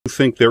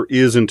think there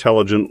is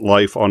intelligent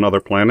life on other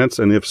planets?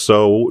 And if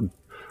so,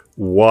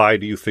 why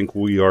do you think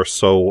we are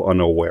so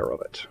unaware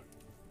of it?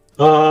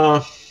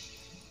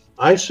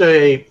 I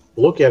say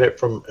look at it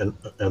from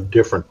a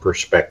different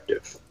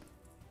perspective.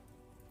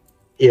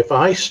 If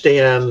I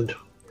stand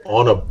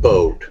on a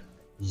boat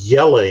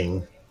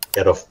yelling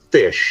at a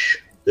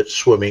fish that's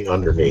swimming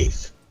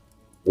underneath,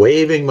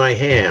 waving my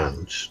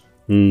hands,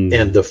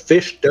 and the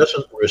fish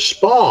doesn't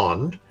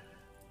respond,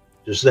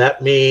 does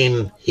that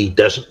mean he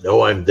doesn't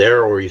know I'm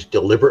there, or he's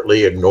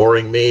deliberately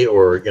ignoring me?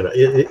 Or, you know,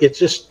 it's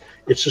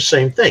the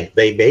same thing.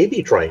 They may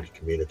be trying to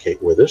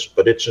communicate with us,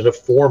 but it's in a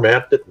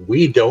format that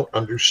we don't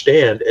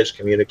understand as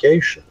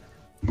communication.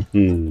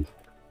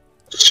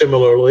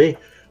 Similarly,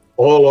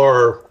 all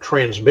our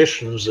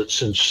transmissions that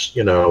since,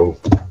 you know,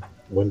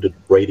 when did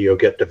radio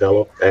get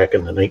developed? Back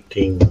in the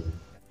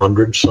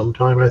 1900s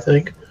sometime, I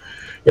think.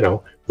 You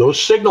know,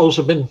 those signals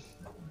have been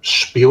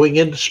spewing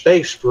into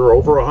space for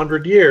over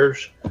 100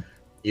 years.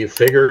 You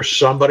figure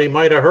somebody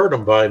might have heard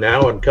them by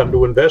now and come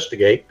to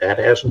investigate. That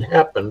hasn't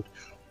happened.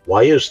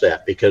 Why is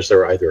that? Because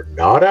they're either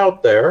not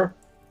out there,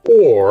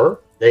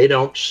 or they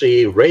don't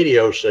see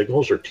radio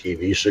signals or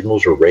TV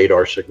signals or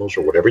radar signals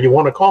or whatever you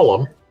want to call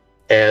them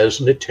as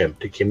an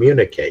attempt to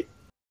communicate.